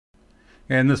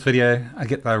In this video, I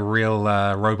get the real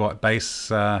robot bass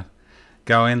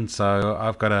going. So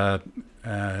I've got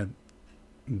a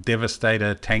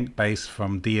Devastator tank bass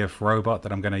from DFRobot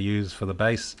that I'm going to use for the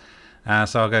bass.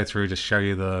 So I'll go through to show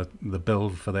you the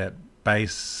build for that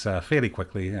bass fairly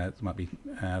quickly. It might be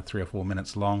 3 or 4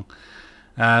 minutes long.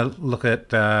 Look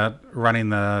at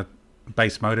running the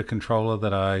bass motor controller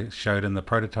that I showed in the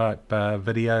prototype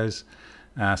videos.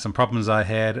 Some problems I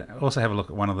had. Also have a look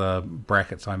at one of the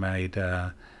brackets I made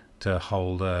to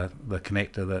hold the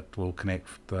connector that will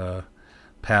connect the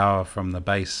power from the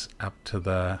bass up to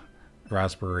the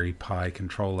Raspberry Pi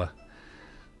controller.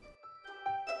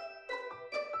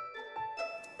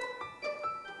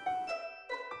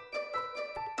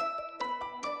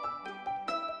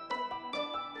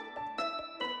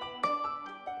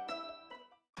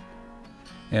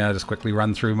 Yeah, I'll just quickly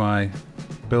run through my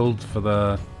build for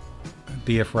the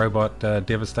DFRobot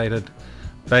Devastator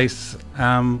bass.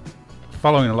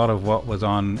 Following a lot of what was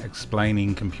on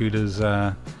Explaining Computers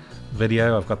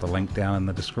video. I've got the link down in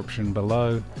the description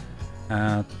below.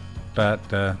 But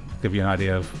give you an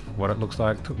idea of what it looks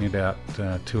like. It took me about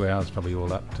 2 hours probably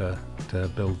all up to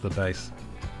build the bass.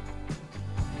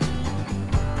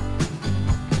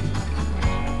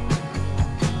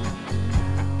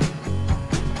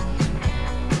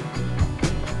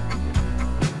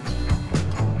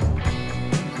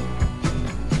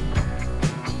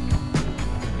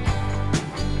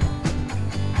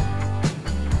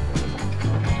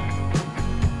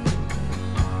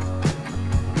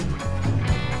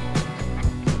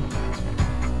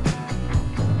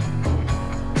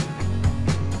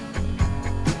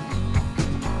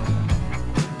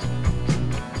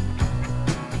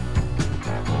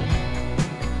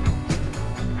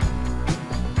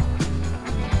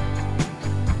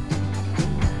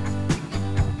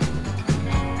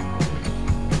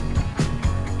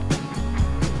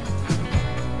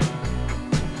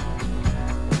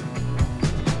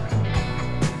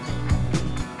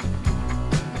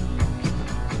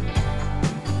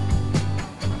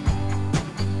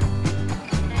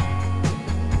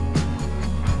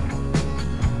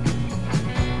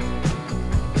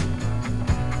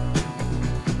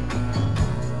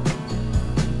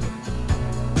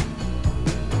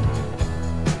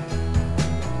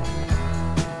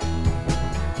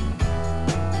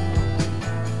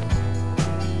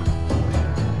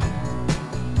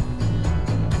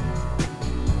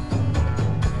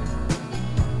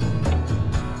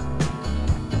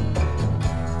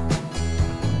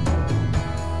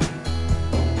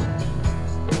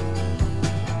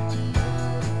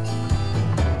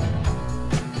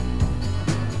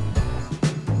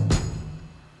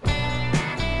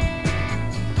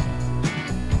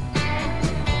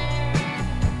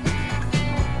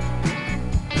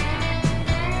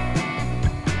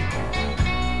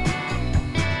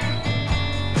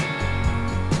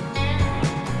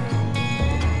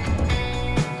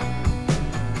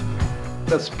 At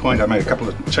this point I made a couple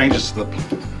of changes to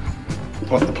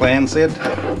what the plan said.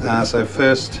 So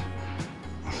first,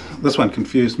 this one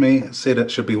confused me. It said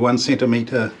it should be 1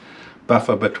 centimeter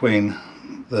buffer between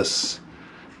this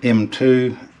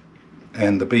M2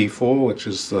 and the B4, which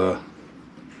is the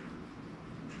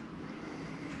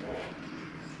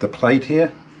plate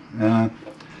here. But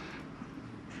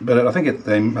I think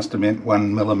they must have meant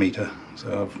 1 millimeter,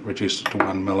 so I've reduced it to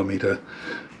 1 millimeter.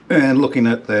 And looking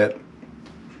at that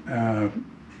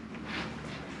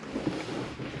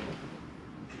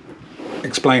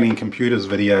Explaining Computers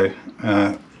video,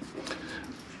 the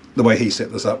way he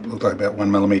set this up looked like about 1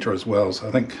 millimeter as well, so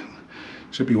I think it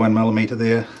should be 1 millimeter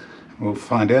there. We'll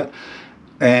find out.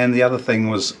 And the other thing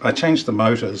was I changed the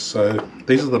motors. So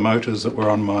these are the motors that were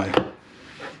on my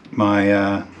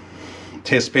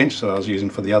test bench that I was using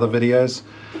for the other videos,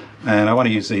 and I want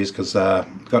to use these because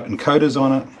got encoders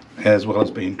on it as well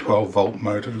as being 12-volt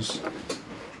motors.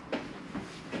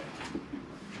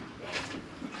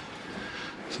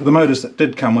 So the motors that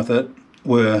did come with it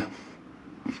were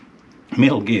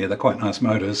Metal Gear. They're quite nice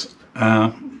motors,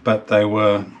 but they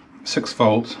were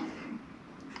 6-volt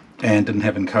and didn't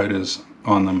have encoders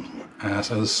on them.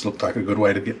 So this looked like a good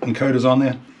way to get encoders on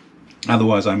there.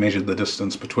 Otherwise I measured the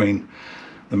distance between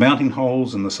the mounting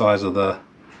holes and the size of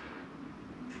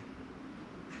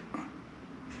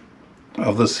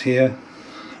this here,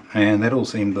 and that all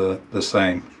seemed the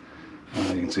same.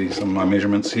 You can see some of my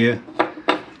measurements here.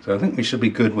 So I think we should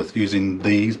be good with using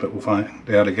these, but we'll find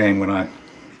out again when I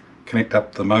connect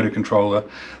up the motor controller.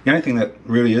 The only thing that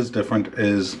really is different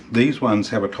is these ones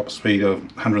have a top speed of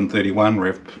 131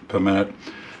 rev per minute,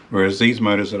 whereas these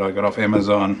motors that I got off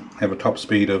Amazon have a top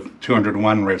speed of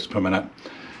 201 revs per minute.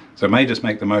 So it may just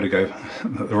make the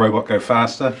robot go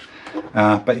faster,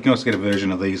 But you can also get a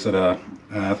version of these that are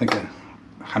I think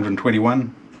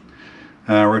 121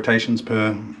 rotations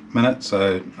per minute,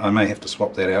 so I may have to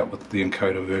swap that out with the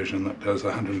encoder version that does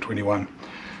 121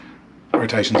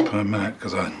 rotations per minute,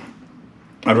 because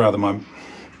I'd rather my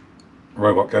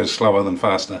robot goes slower than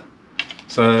faster.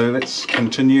 So let's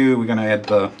continue. We're going to add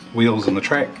the wheels and the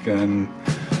track and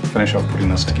finish off putting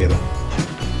this together.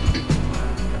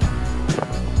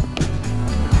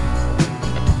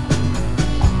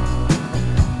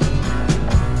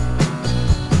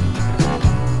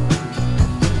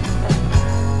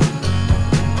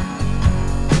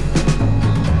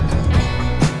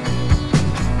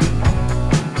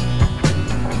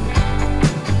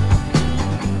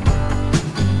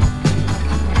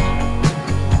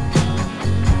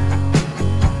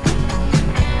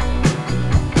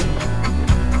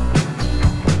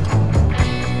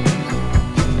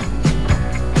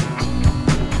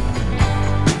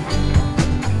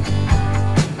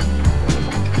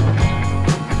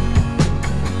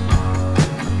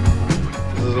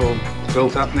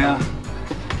 Built up now.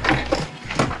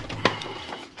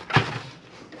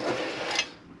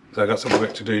 So I've got some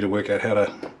work to do to work out how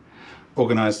to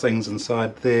organise things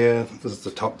inside there. This is the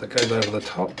top that goes over the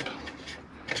top.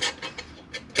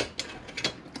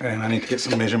 And I need to get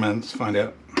some measurements, find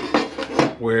out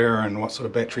where and what sort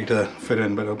of battery to fit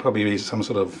in, but it'll probably be some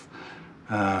sort of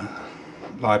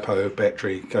LiPo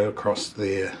battery go across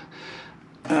there,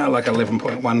 like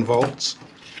 11.1 volts.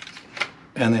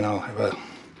 And then I'll have a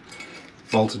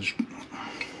voltage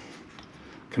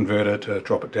converter to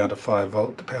drop it down to 5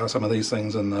 volt to power some of these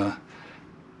things, and the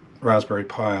Raspberry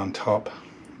Pi on top.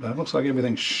 But it looks like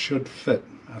everything should fit,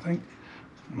 I think.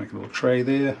 I'll make a little tray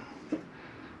there.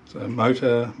 So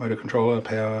motor controller,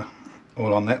 power,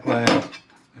 all on that layer,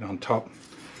 and on top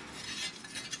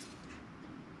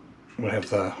we'll have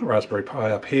the Raspberry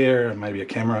Pi up here and maybe a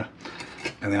camera.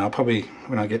 And then I'll probably,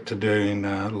 when I get to doing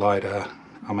LiDAR,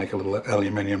 I'll make a little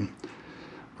aluminium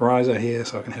riser here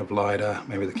so I can have LiDAR,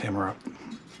 maybe the camera up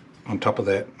on top of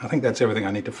that. I think that's everything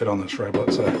I need to fit on this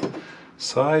robot, so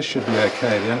size should be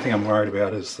okay. The only thing I'm worried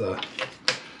about is the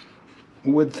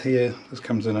width here. This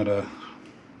comes in at about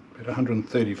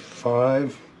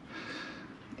 135,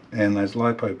 and those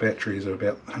LiPo batteries are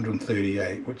about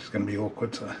 138, which is going to be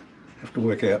awkward, so I have to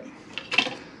work out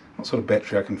what sort of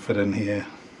battery I can fit in here.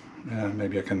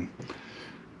 Maybe I can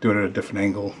do it at a different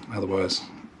angle, otherwise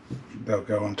they'll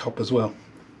go on top as well.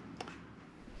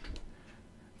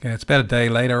 Okay, it's about a day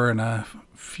later and a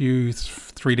few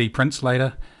 3D prints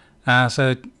later.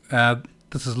 So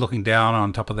this is looking down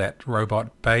on top of that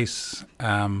robot base.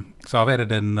 So I've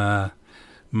added in the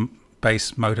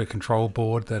base motor control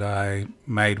board that I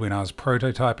made when I was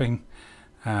prototyping.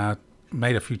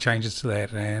 Made a few changes to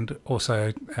that, and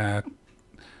also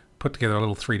put together a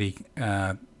little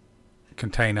 3D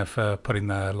container for putting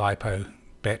the LiPo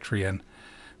battery in.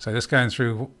 So just going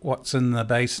through what's in the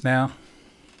base now.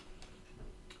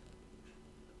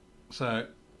 So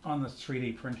on this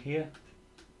 3D print here,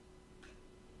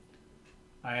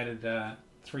 I added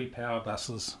 3 power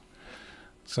buses.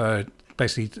 So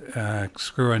basically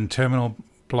screw in terminal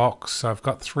blocks. So I've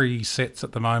got 3 sets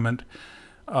at the moment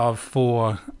of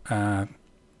 4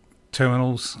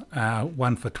 terminals,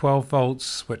 one for 12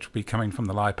 volts, which will be coming from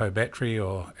the LiPo battery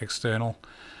or external,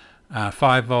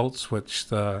 5 volts, which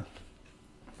the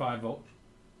 5 volt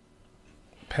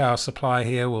power supply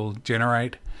here will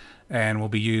generate and will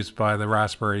be used by the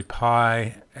Raspberry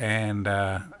Pi and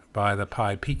by the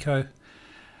Pi Pico,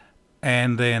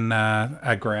 and then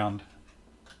a ground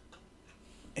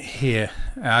here.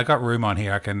 I got room on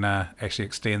here. I can actually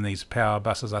extend these power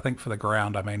buses. I think for the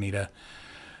ground I may need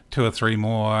 2 or 3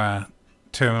 more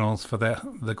terminals for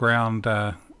the ground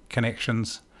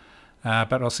connections,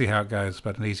 but I'll see how it goes.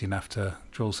 But it's easy enough to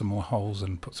drill some more holes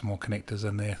and put some more connectors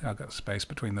in there. I've got space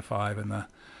between the 5 and the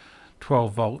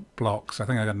 12 volt blocks. I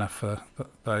think I've got enough for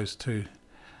those 2. You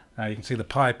can see the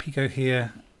Pi Pico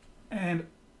here, and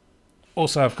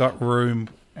also I've got room,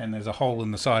 and there's a hole in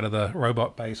the side of the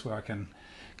robot base where I can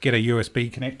get a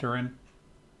USB connector in,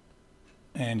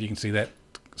 and you can see that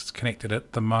it's connected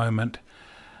at the moment.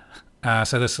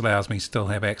 So this allows me still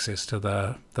have access to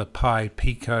the Pi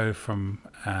Pico from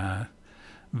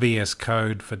VS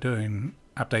Code for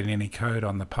updating any code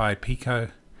on the Pi Pico.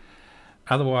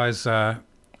 Otherwise,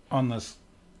 on this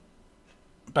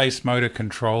base motor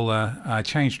controller, I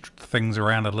changed things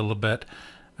around a little bit.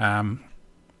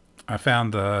 I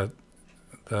found the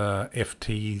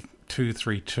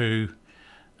FT232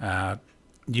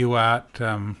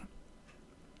 UART,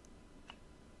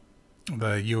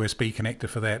 the USB connector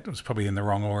for that was probably in the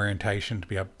wrong orientation to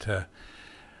be able to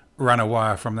run a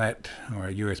wire from that, or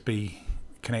a USB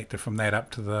connector from that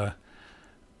up to the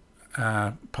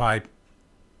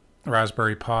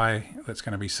Raspberry Pi that's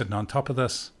going to be sitting on top of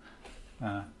this.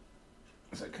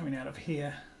 So coming out of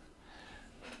here.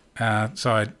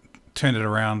 So I turned it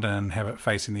around and have it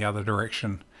facing the other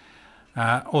direction.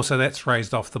 Also, that's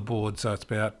raised off the board, so it's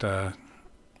about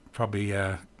probably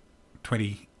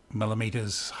 20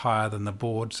 millimeters higher than the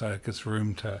board, so it gives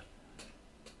room to,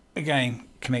 again,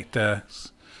 connect a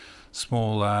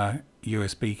small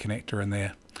USB connector in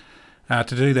there.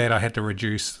 To do that, I had to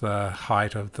reduce the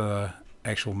height of the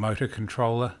actual motor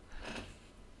controller,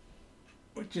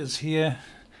 which is here.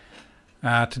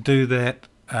 To do that,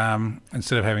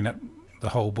 instead of having the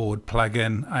whole board plug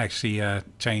in, I actually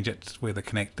change it where the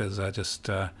connectors are just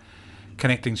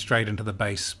connecting straight into the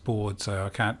base board, so I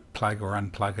can't plug or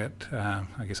unplug it.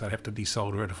 I guess I'd have to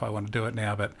desolder it if I want to do it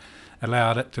now, but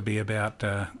allowed it to be about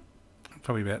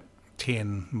probably about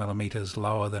 10 millimeters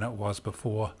lower than it was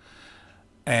before.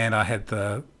 And I had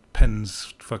the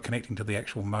pins for connecting to the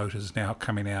actual motors now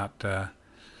coming out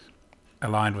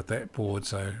aligned with that board,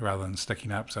 so rather than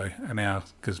sticking up, so it now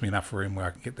gives me enough room where I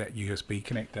can get that USB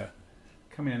connector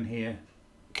coming in here,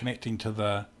 connecting to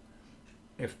the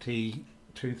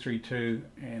FT232,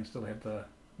 and still have the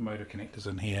motor connectors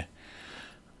in here.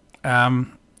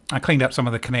 I cleaned up some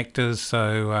of the connectors,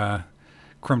 so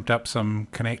crimped up some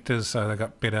connectors so they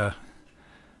got better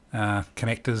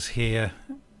connectors here.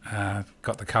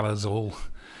 Got the colors all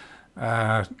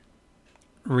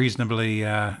reasonably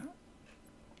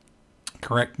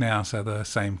correct now, so the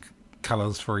same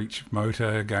colors for each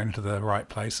motor going to the right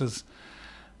places.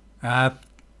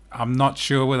 I'm not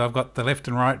sure whether I've got the left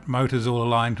and right motors all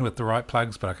aligned with the right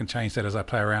plugs, but I can change that as I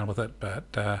play around with it.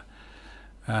 But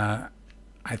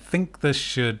I think this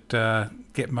should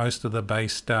get most of the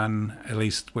base done, at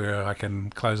least where I can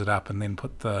close it up and then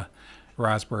put the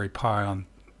Raspberry Pi on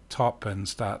top and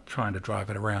start trying to drive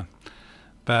it around.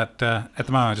 But at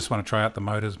the moment I just want to try out the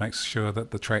motors, make sure that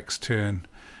the tracks turn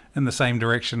in the same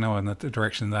direction or in the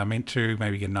direction they're meant to,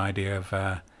 maybe get an idea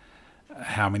of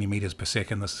how many meters per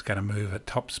second this is going to move at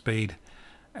top speed,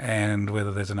 and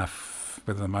whether there's enough,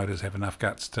 whether the motors have enough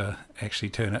guts to actually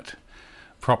turn it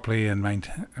properly and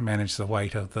manage the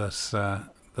weight of this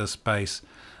this base.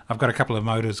 I've got a couple of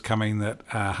motors coming that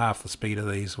are half the speed of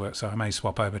these, so I may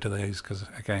swap over to these because,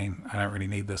 again, I don't really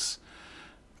need this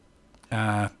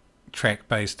track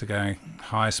base to go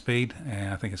high speed,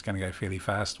 and I think it's going to go fairly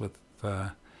fast with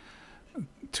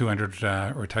 200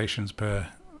 rotations per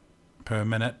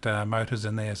minute motors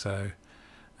in there, so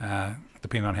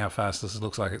depending on how fast this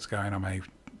looks like it's going, I may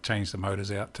change the motors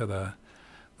out to the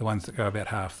ones that go about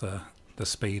half the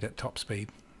speed at top speed.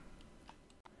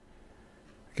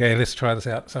 Okay, let's try this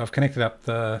out. So I've connected up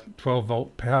the 12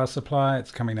 volt power supply.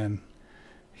 It's coming in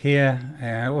here,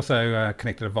 and I also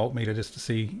connected a voltmeter just to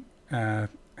see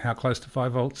how close to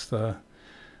 5 volts the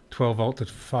 12 volt to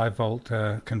 5 volt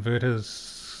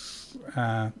converters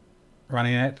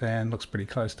running at, and looks pretty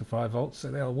close to 5 volts,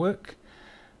 so that'll work.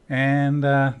 And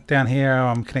down here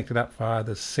I'm connected up via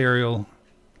the serial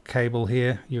cable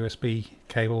here, USB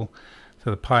cable, to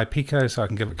the Pi Pico, so I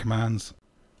can give it commands.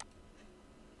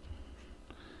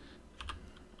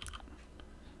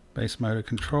 Base motor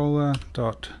controller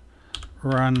dot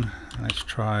run, and let's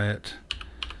try it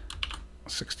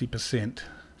 60%.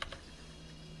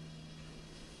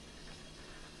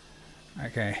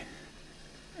 Okay,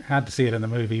 hard to see it in the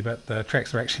movie, but the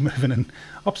tracks are actually moving in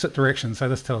opposite directions, so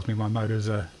this tells me my motors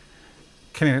are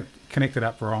connected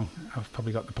up wrong. I've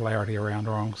probably got the polarity around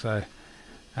wrong, so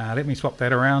let me swap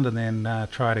that around and then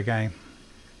try it again.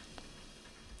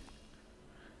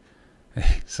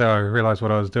 So I realized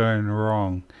what I was doing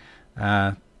wrong.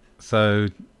 So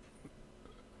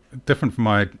different from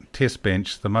my test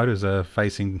bench, the motors are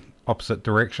facing opposite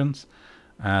directions,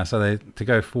 so to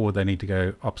go forward they need to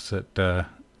go opposite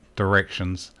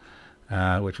directions,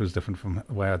 which was different from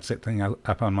the way I'd set things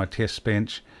up on my test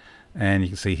bench. And you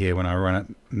can see here when I run it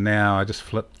now, I just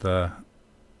flipped the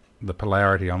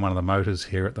polarity on one of the motors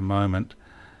here at the moment,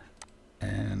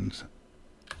 and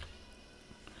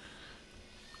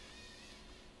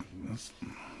let's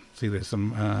see, there's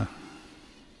some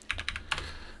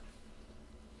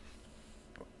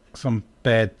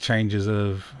bad changes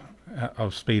of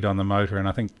speed on the motor, and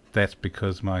I think that's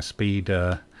because my speed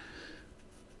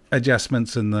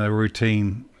adjustments in the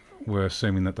routine were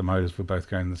assuming that the motors were both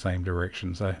going in the same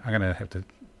direction. So I'm going to have to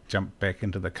jump back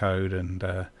into the code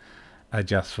and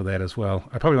adjust for that as well.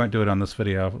 I probably won't do it on this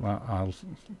video. I'll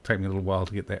take me a little while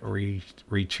to get that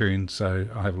retuned, so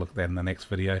I'll have a look at that in the next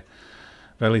video.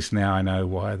 But at least now I know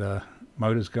why the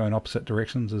motors go in opposite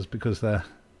directions, is because they're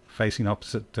facing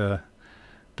opposite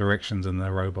directions in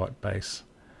the robot base.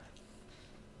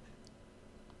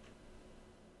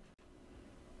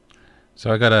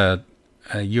 So I got a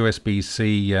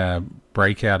USB-C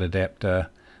breakout adapter.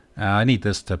 I need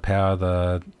this to power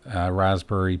the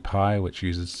Raspberry Pi, which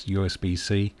uses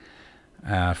USB-C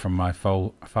from my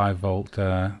 5-volt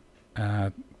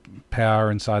power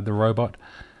inside the robot.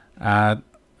 However,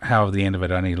 at the end of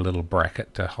it, I need a little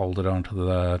bracket to hold it onto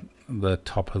the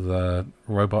top of the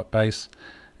robot base,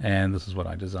 and this is what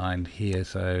I designed here.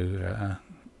 So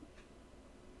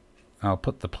I'll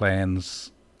put the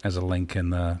plans as a link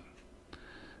in the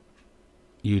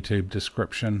YouTube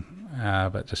description,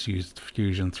 but just used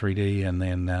Fusion 3D and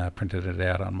then printed it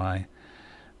out on my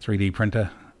 3D printer,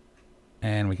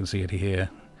 and we can see it here,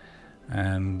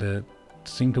 and it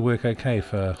seemed to work okay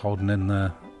for holding in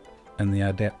the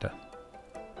adapter.